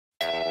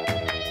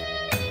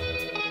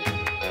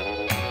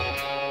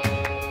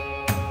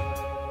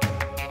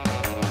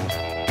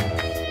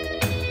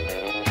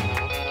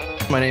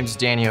My name is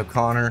Danny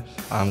O'Connor.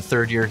 I'm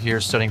third year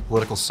here studying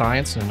political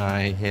science, and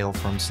I hail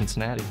from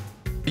Cincinnati.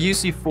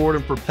 UC Forward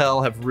and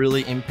ProPEL have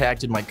really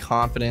impacted my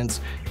confidence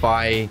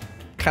by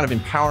kind of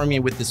empowering me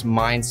with this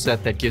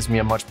mindset that gives me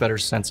a much better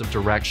sense of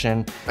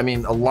direction. I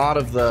mean, a lot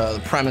of the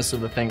premise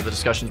of the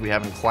discussions we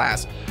have in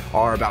class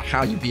are about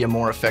how you be a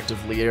more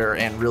effective leader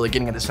and really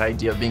getting at this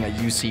idea of being a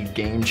UC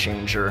game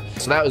changer.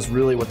 So that was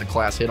really what the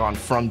class hit on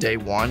from day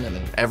one, and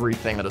then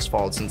everything that has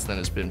followed since then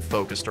has been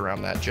focused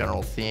around that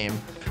general theme.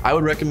 I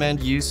would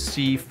recommend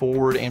UC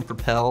Forward and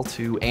ProPEL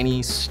to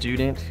any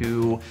student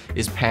who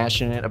is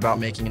passionate about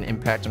making an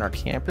impact on our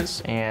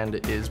campus and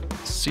is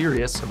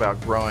serious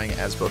about growing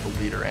as both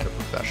a leader and a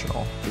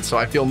professional. And so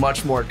I feel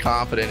much more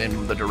confident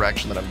in the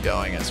direction that I'm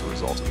going as a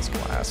result of this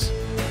class.